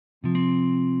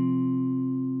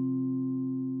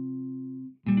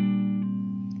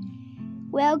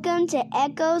Welcome to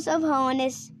Echoes of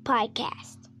Holiness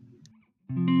podcast.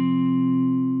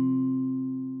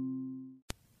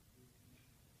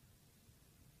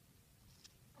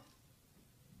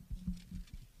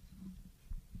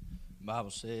 The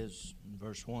Bible says in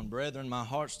verse 1, "Brethren, my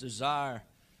heart's desire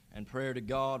and prayer to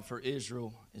God for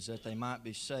Israel is that they might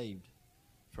be saved.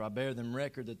 For I bear them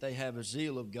record that they have a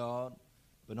zeal of God,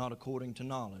 but not according to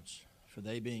knowledge. For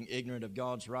they, being ignorant of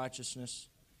God's righteousness,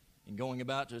 and going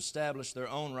about to establish their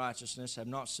own righteousness, have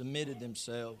not submitted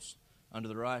themselves unto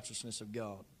the righteousness of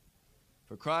God.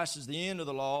 For Christ is the end of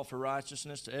the law for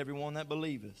righteousness to everyone that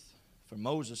believeth. For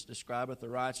Moses describeth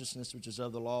the righteousness which is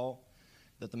of the law,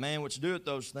 that the man which doeth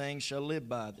those things shall live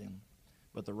by them.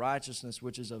 But the righteousness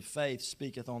which is of faith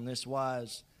speaketh on this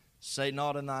wise, Say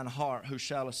not in thine heart, who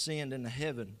shall ascend into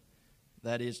heaven,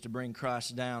 that is, to bring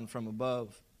Christ down from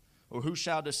above. Or who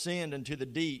shall descend into the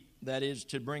deep, that is,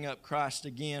 to bring up Christ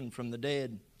again from the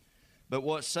dead. But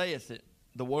what saith it?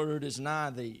 The word is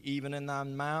nigh thee, even in thy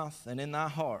mouth and in thy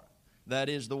heart. That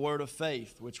is the word of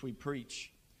faith which we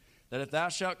preach. That if thou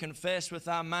shalt confess with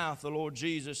thy mouth the Lord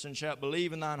Jesus, and shalt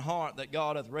believe in thine heart that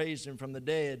God hath raised him from the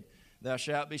dead, thou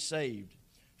shalt be saved.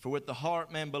 For with the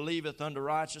heart man believeth unto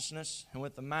righteousness, and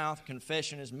with the mouth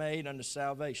confession is made unto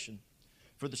salvation.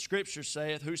 For the Scripture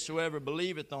saith, Whosoever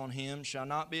believeth on him shall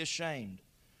not be ashamed.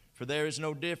 For there is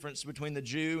no difference between the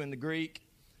Jew and the Greek.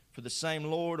 For the same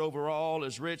Lord over all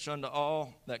is rich unto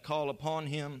all that call upon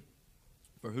him.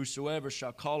 For whosoever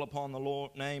shall call upon the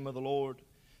name of the Lord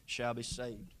shall be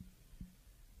saved."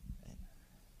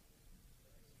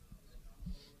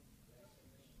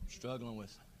 Struggling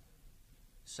with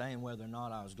saying whether or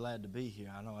not I was glad to be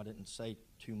here. I know I didn't say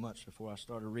too much before I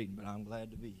started reading, but I'm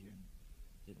glad to be here.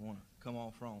 Didn't want to come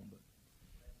off wrong, but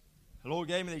the Lord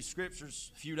gave me these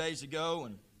scriptures a few days ago,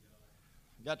 and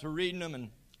I got to reading them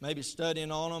and maybe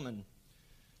studying on them and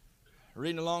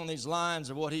reading along these lines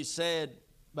of what he said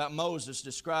about Moses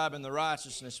describing the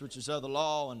righteousness which is of the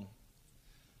law, and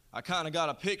I kind of got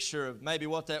a picture of maybe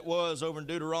what that was over in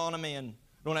Deuteronomy, and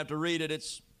don't have to read it,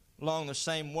 it's along the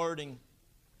same wording.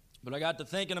 But I got to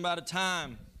thinking about a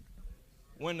time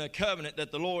when the covenant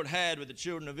that the Lord had with the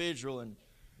children of Israel and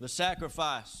the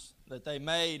sacrifice that they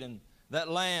made, and that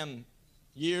lamb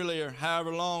yearly or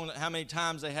however long, how many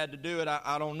times they had to do it,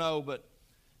 I don't know, but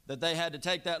that they had to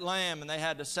take that lamb and they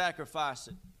had to sacrifice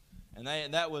it. And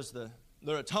that was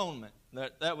their atonement.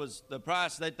 That was the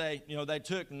price that they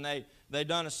took, and they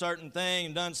done a certain thing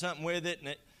and done something with it,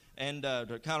 and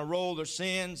to kind of roll their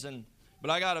sins. But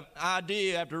I got an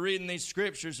idea after reading these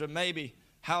scriptures of maybe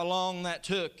how long that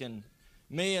took. And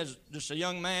me as just a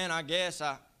young man, I guess,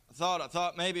 I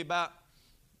thought maybe about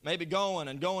going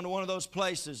to one of those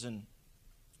places and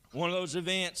one of those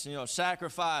events,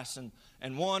 sacrifice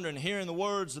and wondering, hearing the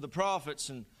words of the prophets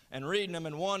and reading them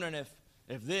and wondering if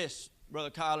this, Brother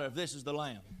Kyler, if this is the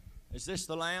Lamb. Is this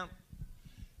the Lamb?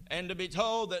 And to be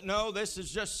told that no, this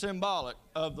is just symbolic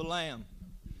of the Lamb.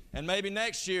 And maybe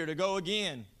next year to go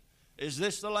again. Is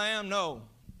this the Lamb? No,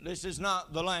 this is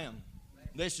not the Lamb.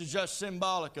 This is just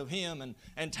symbolic of Him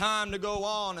and time to go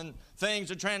on and things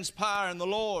to transpire in the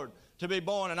Lord to be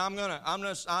born. And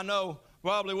I know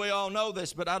probably we all know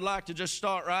this, but I'd like to just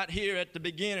start right here at the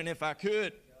beginning if I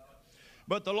could.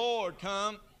 But the Lord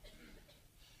come,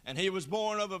 and He was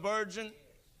born of a virgin,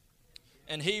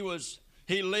 and He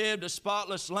lived a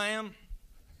spotless lamb,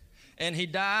 and He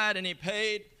died and He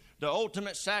paid the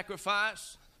ultimate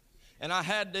sacrifice. And I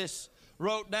had this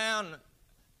wrote down,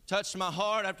 touched my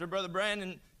heart after Brother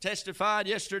Brandon testified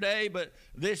yesterday, but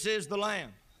this is the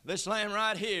Lamb. This Lamb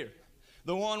right here.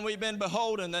 The one we've been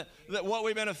beholding, that what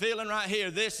we've been feeling right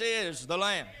here. This is the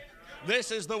Lamb.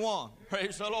 This is the one.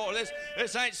 Praise the Lord.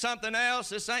 This ain't something else.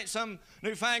 This ain't some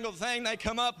newfangled thing they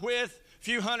come up with a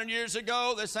few hundred years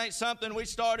ago. This ain't something we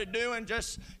started doing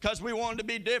just because we wanted to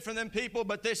be different than people,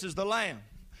 but this is the Lamb.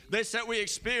 This that we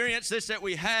experience, this that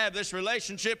we have, this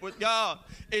relationship with God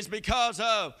is because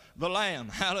of the Lamb.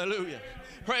 Hallelujah.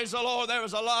 Praise the Lord. There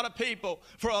was a lot of people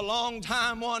for a long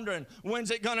time wondering,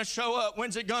 when's it going to show up?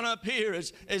 When's it going to appear?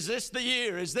 Is this the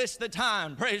year? Is this the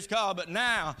time? Praise God. But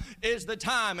now is the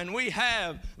time, and we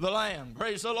have the Lamb.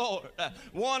 Praise the Lord.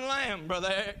 One Lamb,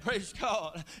 Brother Eric. Praise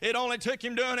God. It only took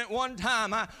Him doing it one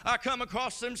time. I come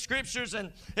across some scriptures,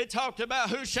 and it talked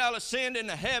about who shall ascend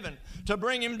into heaven to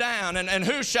bring Him down, and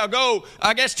who shall go,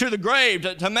 I guess, to the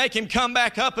grave to make Him come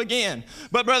back up again.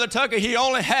 But Brother Tucker, He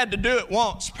only had to do it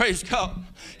once. Praise God.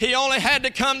 He only had to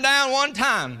come down one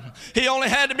time. He only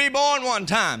had to be born one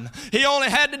time. He only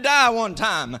had to die one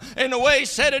time. And the way He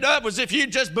set it up was if you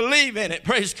just believe in it,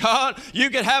 praise God,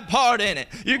 you could have part in it.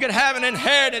 You could have an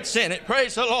inheritance in it.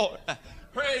 Praise the Lord.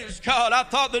 Praise God. I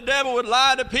thought the devil would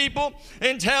lie to people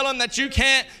and tell them that you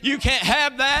can't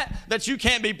have that you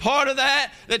can't be part of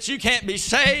that you can't be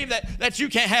saved, that you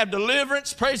can't have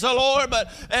deliverance. Praise the Lord.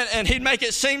 And he'd make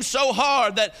it seem so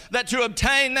hard that to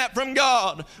obtain that from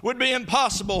God would be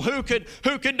impossible. Who could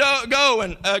go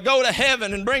to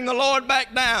heaven and bring the Lord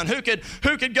back down? Who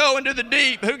could go into the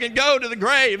deep? Who could go to the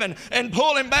grave and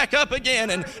pull him back up again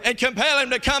and compel him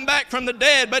to come back from the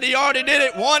dead? But he already did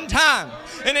it one time.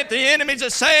 And if the enemies are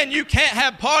saying you can't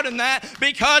have part in that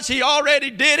because he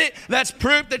already did it, that's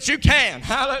proof that you can.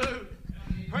 Hallelujah.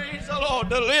 Praise the Lord.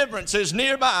 Deliverance is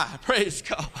nearby. Praise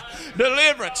God.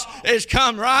 Deliverance is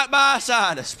come right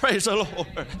beside us. Praise the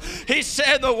Lord. He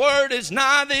said the word is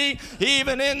nigh thee,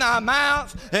 even in thy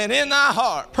mouth and in thy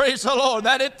heart. Praise the Lord.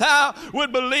 That if thou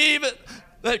would believe it,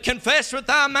 that confess with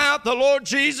thy mouth the Lord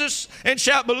Jesus, and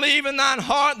shalt believe in thine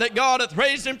heart that God hath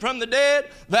raised him from the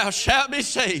dead, thou shalt be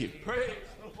saved. Praise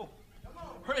the Lord.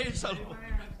 Praise the Lord.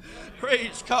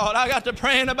 Praise God. I got to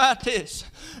praying about this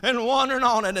and wondering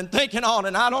on it and thinking on it.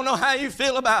 And I don't know how you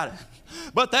feel about it,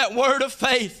 but that word of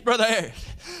faith, Brother Eric,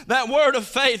 that word of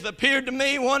faith appeared to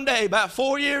me one day about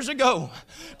 4 years ago.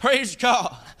 Praise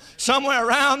God. Somewhere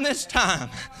around this time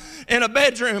in a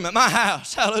bedroom at my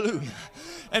house. Hallelujah.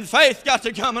 And faith got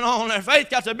to coming on there.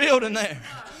 Faith got to building there.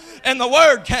 And the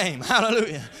word came.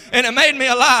 Hallelujah. And it made me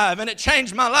alive. And it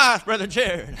changed my life, Brother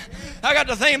Jared. I got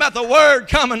to think about the word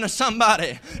coming to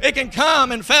somebody. It can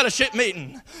come in fellowship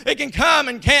meeting. It can come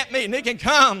in camp meeting. It can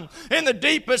come in the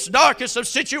deepest, darkest of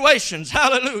situations.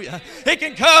 Hallelujah. It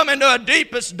can come into a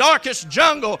deepest, darkest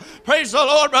jungle. Praise the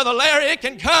Lord, Brother Larry. It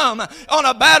can come on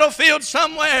a battlefield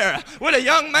somewhere with a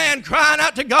young man crying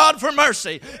out to God for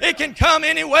mercy. It can come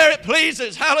anywhere it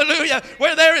pleases. Hallelujah.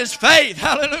 Where there is faith.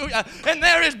 Hallelujah. And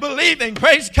there is believing.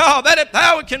 Praise God. That if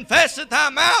thou would confess with thy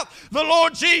mouth the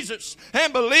Lord Jesus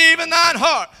and believe in thine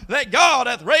heart that God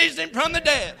hath raised him from the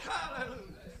dead. Hallelujah.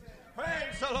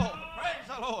 Praise the Lord. Praise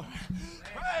the Lord.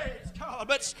 Praise God.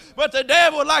 But the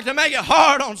devil would like to make it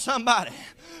hard on somebody.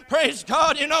 Praise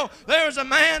God. You know, there was a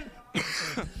man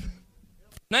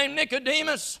named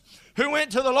Nicodemus who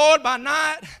went to the Lord by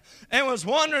night and was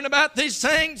wondering about these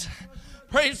things.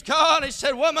 Praise God. He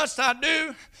said, what must I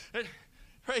do?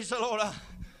 Praise the Lord.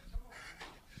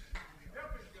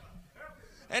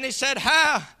 And he said,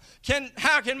 how can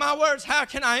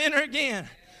I enter again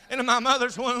into my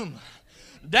mother's womb?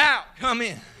 Doubt come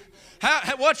in.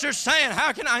 What you're saying,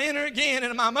 how can I enter again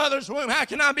into my mother's womb? How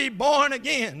can I be born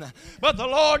again? But the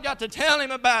Lord got to tell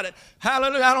him about it.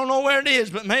 Hallelujah. I don't know where it is,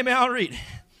 but maybe I'll read it.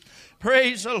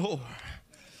 Praise the Lord.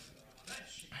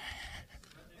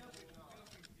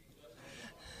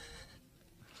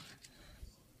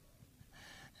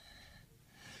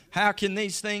 How can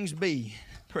these things be?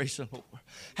 Praise the Lord.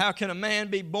 How can a man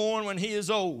be born when he is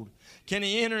old? Can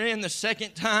he enter in the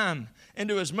second time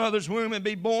into his mother's womb and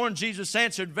be born? Jesus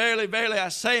answered, verily, verily, I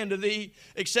say unto thee,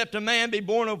 except a man be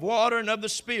born of water and of the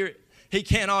Spirit, he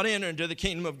cannot enter into the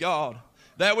kingdom of God.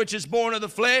 That which is born of the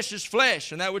flesh is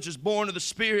flesh, and that which is born of the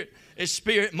Spirit is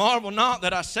spirit. Marvel not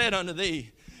that I said unto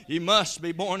thee, ye must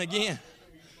be born again.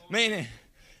 Meaning,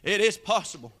 it is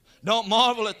possible. Don't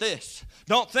marvel at this.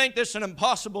 Don't think this is an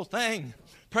impossible thing.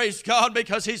 Praise God,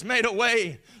 because he's made a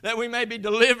way that we may be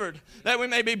delivered, that we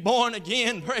may be born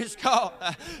again. Praise God.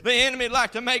 The enemy would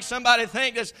like to make somebody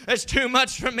think it's too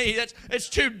much for me. It's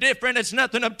too different. It's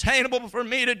nothing obtainable for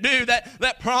me to do.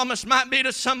 That promise might be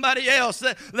to somebody else.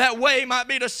 That way might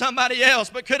be to somebody else.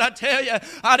 But could I tell you,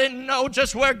 I didn't know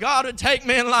just where God would take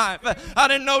me in life. I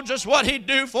didn't know just what he'd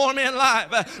do for me in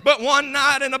life. But one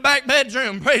night in a back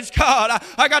bedroom, praise God,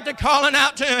 I got to calling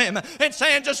out to him and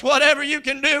saying, just whatever you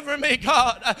can do for me,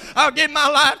 God, I'll give my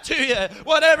life to you.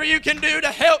 Whatever you can do to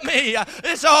help me,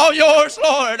 it's all yours,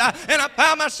 Lord. And I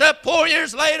found myself 4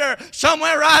 years later,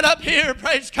 somewhere right up here,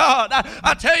 praise God.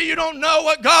 I tell you, you don't know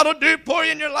what God will do for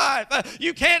you in your life.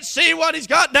 You can't see what he's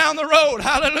got down the road.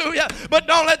 Hallelujah. But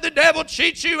don't let the devil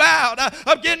cheat you out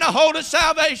of getting a hold of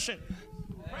salvation.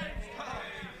 Praise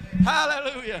God.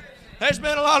 Hallelujah. There's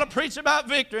been a lot of preaching about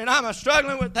victory, and I'm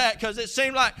struggling with that because it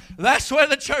seems like that's where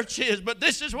the church is, but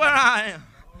this is where I am.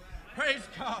 Praise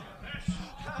God.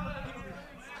 Hallelujah.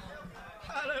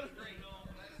 Hallelujah.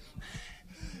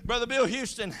 Brother Bill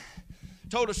Houston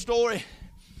told a story.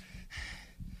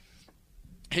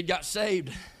 He got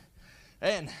saved,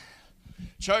 and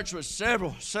church was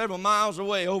several miles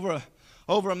away over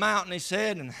a mountain, he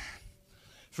said, and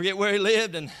forget where he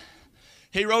lived, and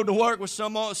he rode to work with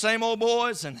same old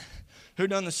boys and who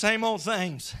done the same old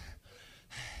things.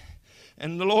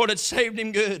 And the Lord had saved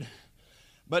him good.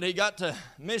 But he got to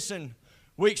missing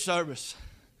week service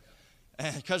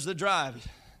because of the drive.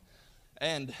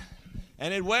 And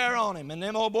And it'd wear on him. And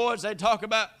them old boys, they'd talk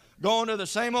about going to the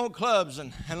same old clubs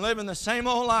and living the same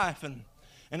old life. And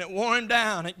it wore him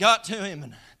down. It got to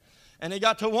him. And he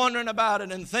got to wondering about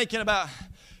it and thinking about,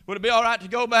 would it be all right to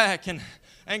go back? And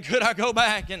could I go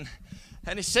back? And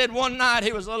he said one night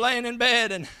he was laying in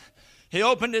bed and he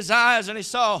opened his eyes and he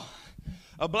saw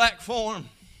a black form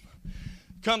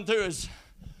come through his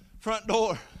front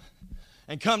door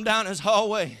and come down his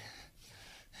hallway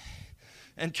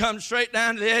and come straight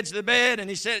down to the edge of the bed. And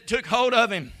he said it took hold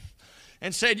of him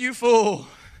and said, "You fool,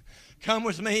 come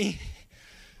with me.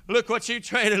 Look what you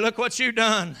traded. Look what you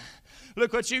done.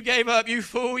 Look what you gave up, you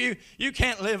fool. You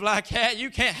can't live like that. You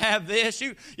can't have this.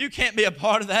 You can't be a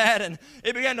part of that." And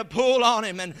it began to pull on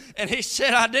him. And he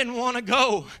said, "I didn't want to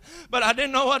go, but I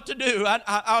didn't know what to do.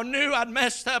 I knew I'd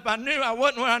messed up. I knew I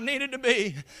wasn't where I needed to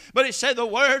be." But he said, "The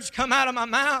words come out of my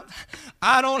mouth.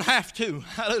 I don't have to."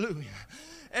 Hallelujah.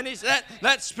 And he said,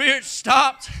 that spirit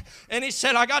stopped. And he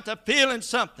said, "I got to feeling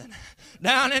something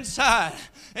down inside."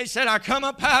 He said, "I come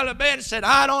up out of bed and said,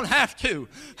 I don't have to."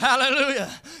 Hallelujah.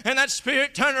 And that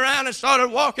spirit turned around and started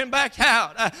walking back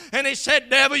out. And he said,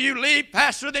 "Devil, you leave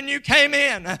faster than you came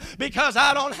in because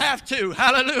I don't have to."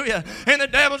 Hallelujah. And the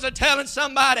devils are telling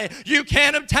somebody, you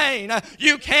can't obtain,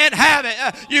 you can't have it,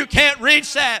 you can't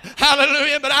reach that.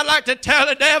 Hallelujah. But I'd like to tell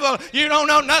the devil, you don't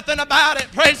know nothing about it.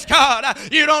 Praise God.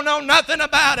 You don't know nothing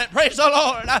about it. Praise the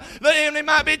Lord. The enemy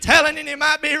might be telling you, he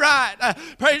might be right.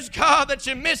 Praise God that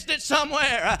you missed it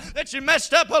somewhere. That you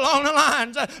messed up along the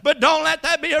lines, but don't let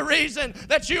that be a reason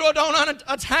that you don't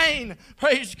attain.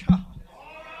 Praise God.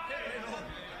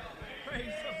 Praise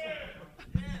the Lord.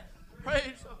 Praise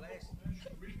the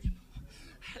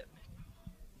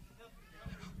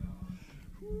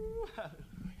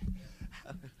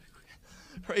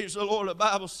Lord. Praise the Lord. The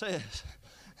Bible says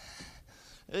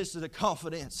this is the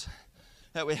confidence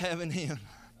that we have in Him.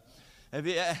 If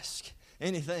we ask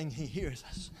anything, He hears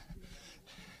us.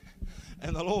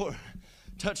 And the Lord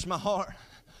touched my heart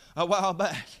a while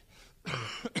back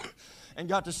and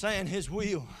got to saying His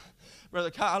will,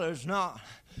 Brother Kyler, is not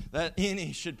that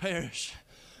any should perish,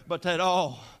 but that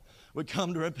all would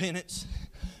come to repentance.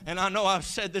 And I know I've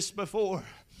said this before,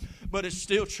 but it's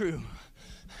still true.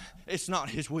 It's not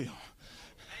His will.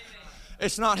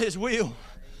 It's not His will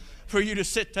for you to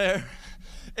sit there.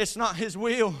 It's not His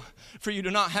will for you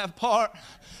to not have part.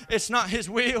 It's not His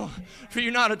will for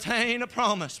you not to attain a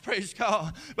promise. Praise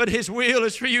God. But His will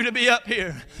is for you to be up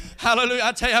here. Hallelujah.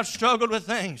 I tell you, I've struggled with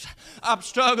things. I've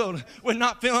struggled with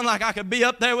not feeling like I could be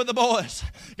up there with the boys.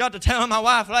 Got to tell my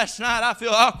wife last night I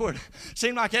feel awkward.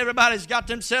 Seemed like everybody's got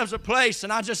themselves a place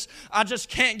and I just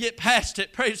can't get past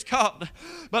it. Praise God.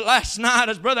 But last night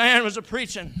as Brother Aaron was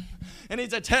preaching and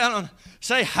he's telling them,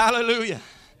 say hallelujah.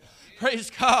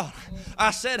 Praise God.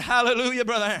 I said hallelujah,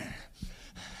 Brother Aaron.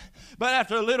 But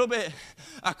after a little bit,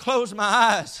 I closed my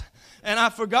eyes and I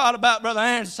forgot about Brother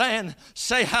Aaron saying,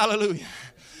 say hallelujah.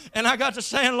 And I got to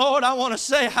saying, Lord, I want to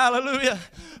say hallelujah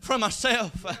for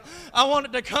myself. I want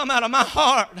it to come out of my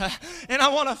heart. And I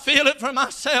want to feel it for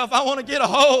myself. I want to get a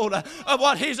hold of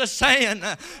what He's saying.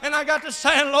 And I got to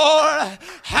saying, Lord,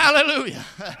 hallelujah.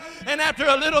 And after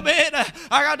a little bit,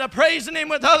 I got to praising Him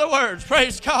with other words.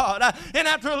 Praise God. And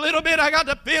after a little bit, I got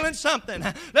to feeling something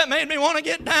that made me want to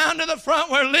get down to the front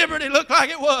where liberty looked like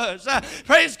it was.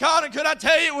 Praise God. And could I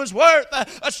tell you, it was worth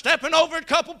stepping over a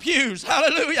couple pews.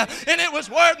 Hallelujah. And it was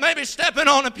worth maybe stepping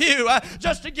on a pew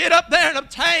just to get up there and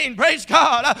obtain, praise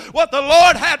God, what the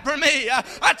Lord had for me.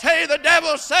 I tell you, the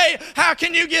devil say, how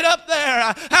can you get up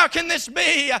there? How can this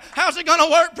be? How's it going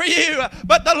to work for you?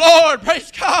 But the Lord,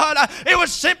 praise God, it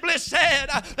was simply said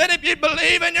that if you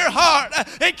believe in your heart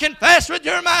and confess with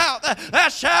your mouth, thou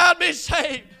shalt be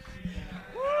saved.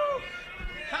 Woo.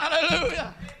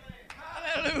 Hallelujah.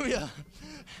 Hallelujah.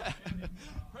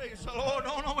 Praise the Lord.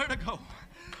 Don't know where to go.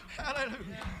 Hallelujah.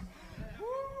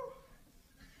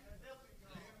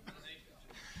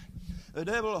 The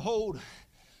devil will hold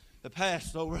the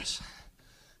past over us.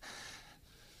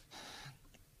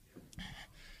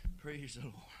 Praise the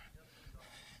Lord.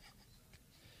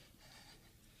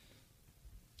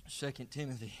 2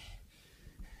 Timothy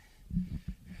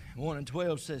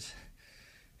 1:12 says,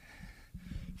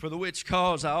 for the which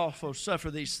cause I also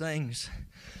suffer these things.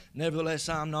 Nevertheless,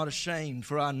 I am not ashamed,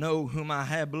 for I know whom I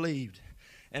have believed,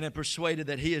 and am persuaded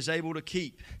that He is able to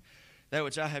keep that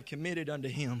which I have committed unto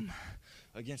Him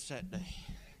against that day.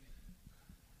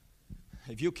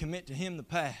 If you'll commit to Him the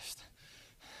past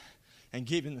and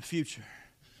give Him the future.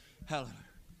 Hallelujah.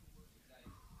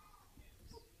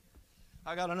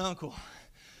 I got an uncle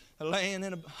laying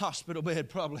in a hospital bed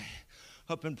probably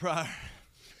up in Pryor.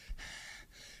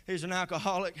 He's an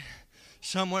alcoholic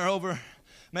somewhere over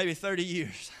maybe 30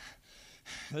 years.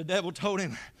 The devil told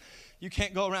him, you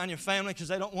can't go around your family because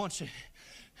they don't want you.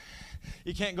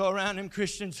 You can't go around them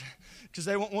Christians because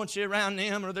they won't want you around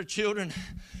them or their children.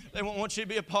 They won't want you to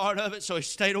be a part of it, so he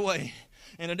stayed away.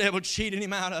 And the devil cheated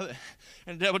him out of it.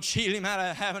 And the devil cheated him out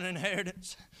of having an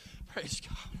inheritance. Praise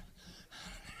God.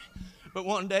 But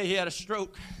one day he had a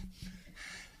stroke.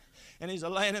 And he's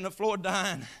laying on the floor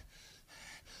dying.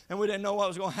 And we didn't know what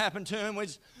was going to happen to him. We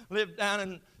lived down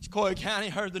in Sequoia County,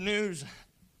 heard the news.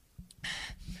 A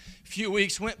few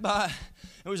weeks went by.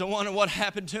 It was a wonder what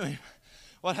happened to him.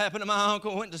 What happened to my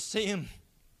uncle? Went to see him.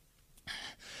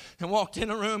 And walked in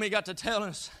the room. He got to tell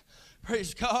us,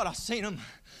 praise God, I seen him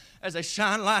as they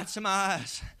shine lights in my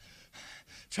eyes,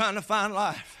 trying to find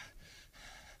life.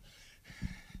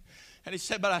 And he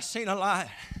said, but I seen a light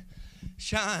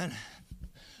shine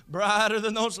brighter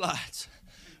than those lights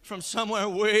from somewhere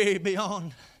way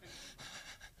beyond.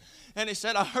 And he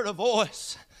said, I heard a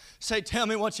voice say, tell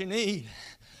me what you need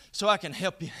so I can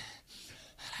help you.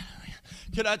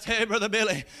 Could I tell you, Brother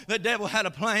Billy, the devil had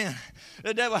a plan.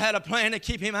 The devil had a plan to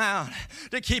keep him out,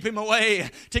 to keep him away,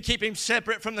 to keep him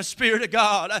separate from the Spirit of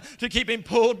God, to keep him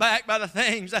pulled back by the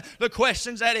things, the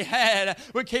questions that he had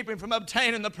would keep him from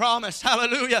obtaining the promise.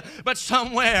 Hallelujah. But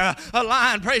somewhere, a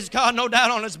lion, praise God, no doubt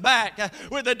on his back,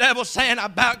 with the devil saying, I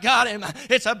about got him.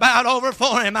 It's about over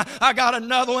for him. I got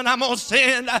another one I'm going to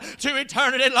send to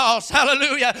eternity lost.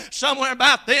 Hallelujah. Somewhere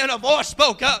about then, a voice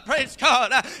spoke up, praise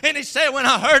God. And he said, when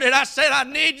I heard it, I said, I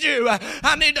need you.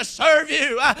 I need to serve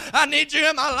you. I need you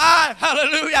in my life.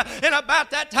 Hallelujah. And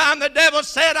about that time, the devil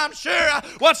said, I'm sure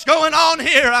what's going on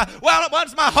here? Well,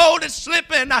 once my hold is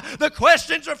slipping, the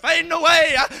questions are fading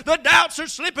away. The doubts are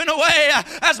slipping away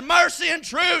as mercy and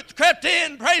truth crept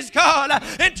in, praise God,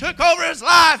 and took over his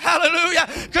life. Hallelujah.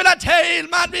 Could I tell you, he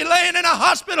might be laying in a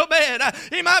hospital bed.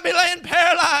 He might be laying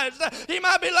paralyzed. He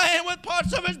might be laying with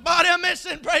parts of his body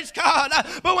missing, praise God.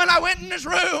 But when I went in this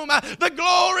room, the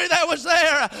glory that was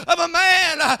there of a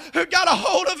man who got a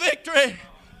hold of victory.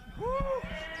 Woo.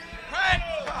 Praise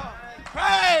God.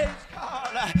 Praise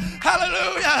God.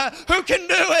 Hallelujah. Who can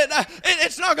do it?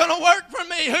 It's not going to work for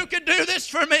me. Who could do this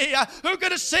for me? Who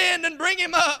could ascend and bring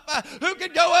him up? Who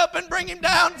could go up and bring him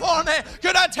down for me?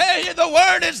 Could I tell you, the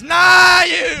word is nigh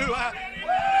you.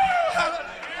 Hallelujah.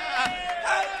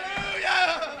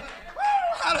 Hallelujah.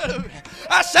 Hallelujah.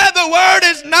 I said the word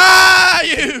is nigh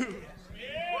you.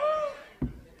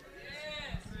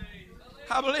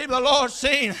 I believe the Lord's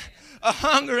seen a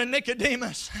hunger in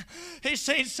Nicodemus. He's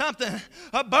seen something,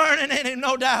 a burning in him,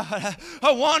 no doubt,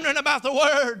 a wondering about the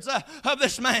words of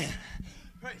this man.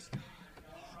 Praise God.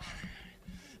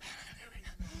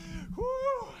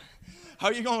 Woo.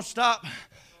 Are you going to stop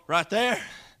right there?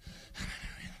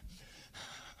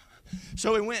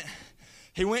 So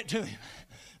he went to him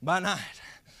by night.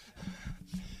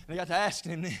 And he got to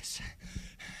asking him this.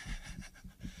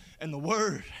 And the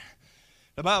word,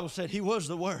 the Bible said he was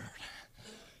the word,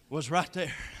 was right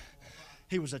there.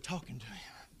 He was a-talking to him.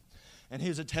 And he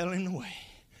was a-telling him the way.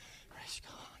 Praise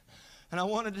God. And I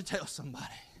wanted to tell somebody,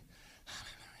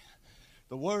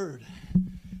 the word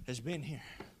has been here.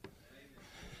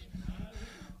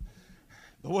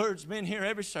 The word's been here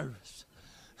every service.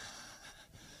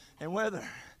 And whether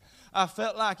I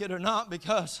felt like it or not,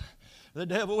 because the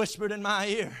devil whispered in my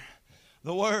ear,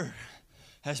 the word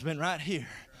has been right here,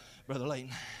 Brother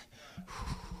Layton.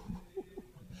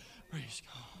 Praise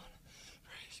God.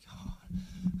 Praise God.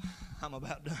 I'm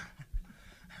about done.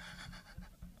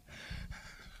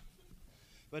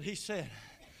 But he said,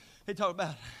 he talked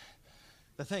about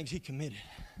the things he committed.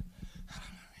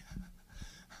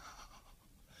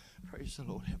 Praise the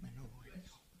Lord. Help me know where to go.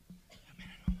 Help me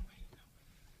know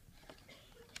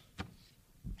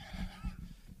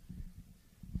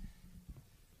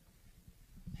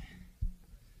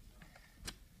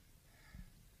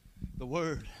where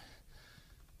to go.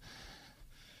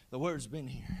 The word's been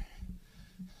here.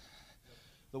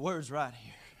 The word's right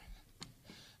here.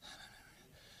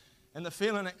 And the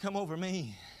feeling that come over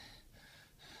me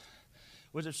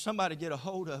was if somebody get a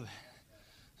hold of it.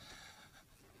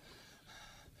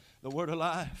 The word of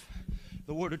life,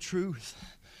 the word of truth,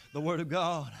 the word of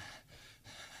God.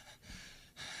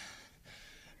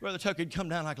 Brother Tucker would come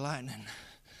down like lightning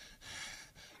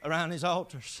around these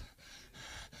altars,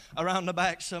 around the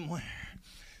back somewhere.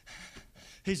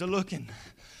 He's a-looking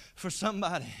for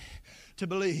somebody to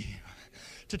believe,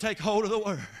 to take hold of the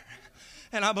word.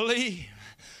 And I believe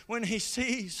when he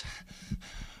sees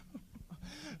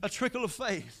a trickle of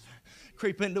faith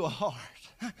creep into a heart,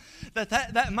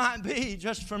 that might be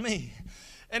just for me.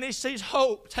 And he sees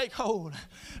hope take hold.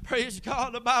 Praise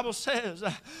God. The Bible says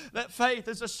that faith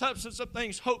is the substance of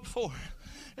things hoped for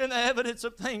and the evidence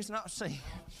of things not seen.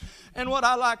 And what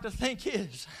I like to think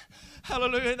is,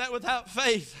 hallelujah, that without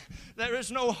faith, there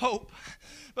is no hope.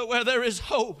 But where there is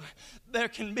hope, there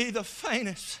can be the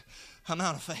faintest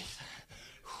amount of faith.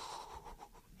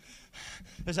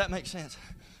 Does that make sense?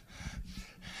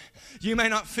 You may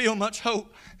not feel much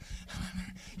hope.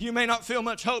 You may not feel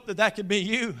much hope that that could be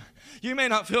you. You may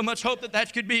not feel much hope that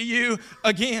that could be you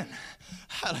again.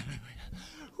 Hallelujah.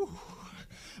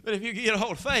 But if you can get a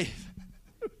hold of faith,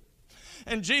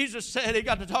 and Jesus said, he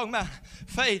got to talking about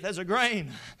faith as a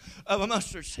grain of a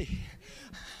mustard seed.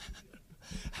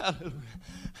 Hallelujah.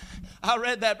 I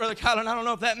read that, Brother Colin. I don't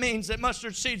know if that means that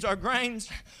mustard seeds are grains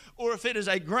or if it is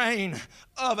a grain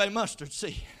of a mustard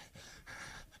seed.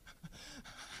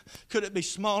 Could it be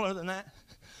smaller than that?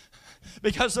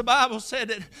 Because the Bible said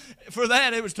that for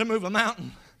that it was to move a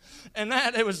mountain. And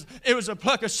that it was to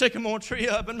pluck a sycamore tree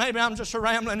up. And maybe I'm just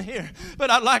rambling here.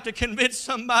 But I'd like to convince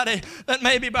somebody that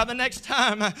maybe by the next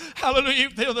time, hallelujah, you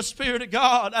feel the Spirit of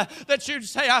God, that you'd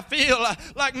say, I feel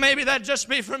like maybe that'd just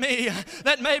be for me.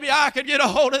 That maybe I could get a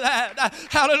hold of that.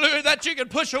 Hallelujah, that you could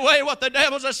push away what the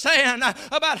devils are saying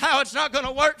about how it's not going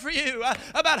to work for you.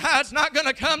 About how it's not going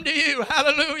to come to you.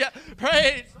 Hallelujah.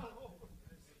 Praise.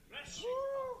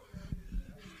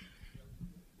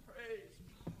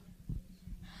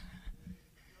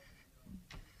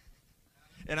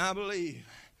 And I believe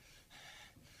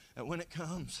that when it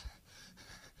comes,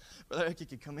 Brother Eric, it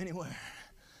can come anywhere.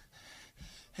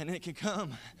 And it can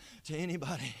come to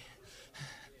anybody.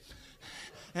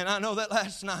 And I know that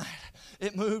last night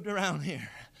it moved around here.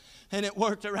 And it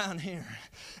worked around here.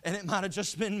 And it might have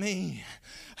just been me.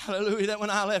 Hallelujah, that when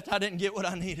I left I didn't get what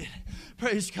I needed.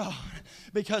 Praise God.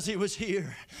 Because he was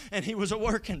here. And he was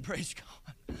a-working. Praise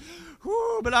God.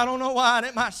 Whew, but I don't know why, and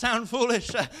it might sound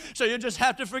foolish, so you just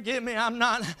have to forgive me. I'm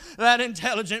not that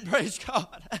intelligent, praise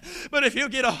God. But if you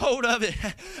get a hold of it,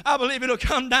 I believe it'll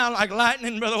come down like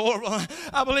lightning, Brother Orville.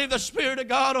 I believe the Spirit of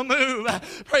God will move.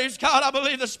 Praise God, I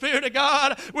believe the Spirit of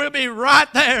God will be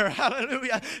right there.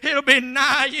 Hallelujah. It'll be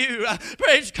nigh you.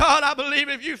 Praise God, I believe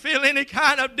if you feel any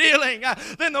kind of dealing,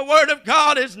 then the Word of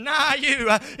God is nigh you.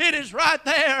 It is right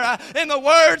there, and the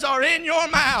words are in your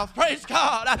mouth. Praise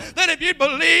God, that if you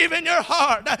believe in your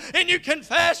heart and you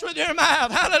confess with your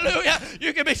mouth, hallelujah,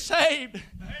 you can be saved.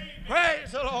 Amen.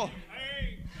 Praise the Lord.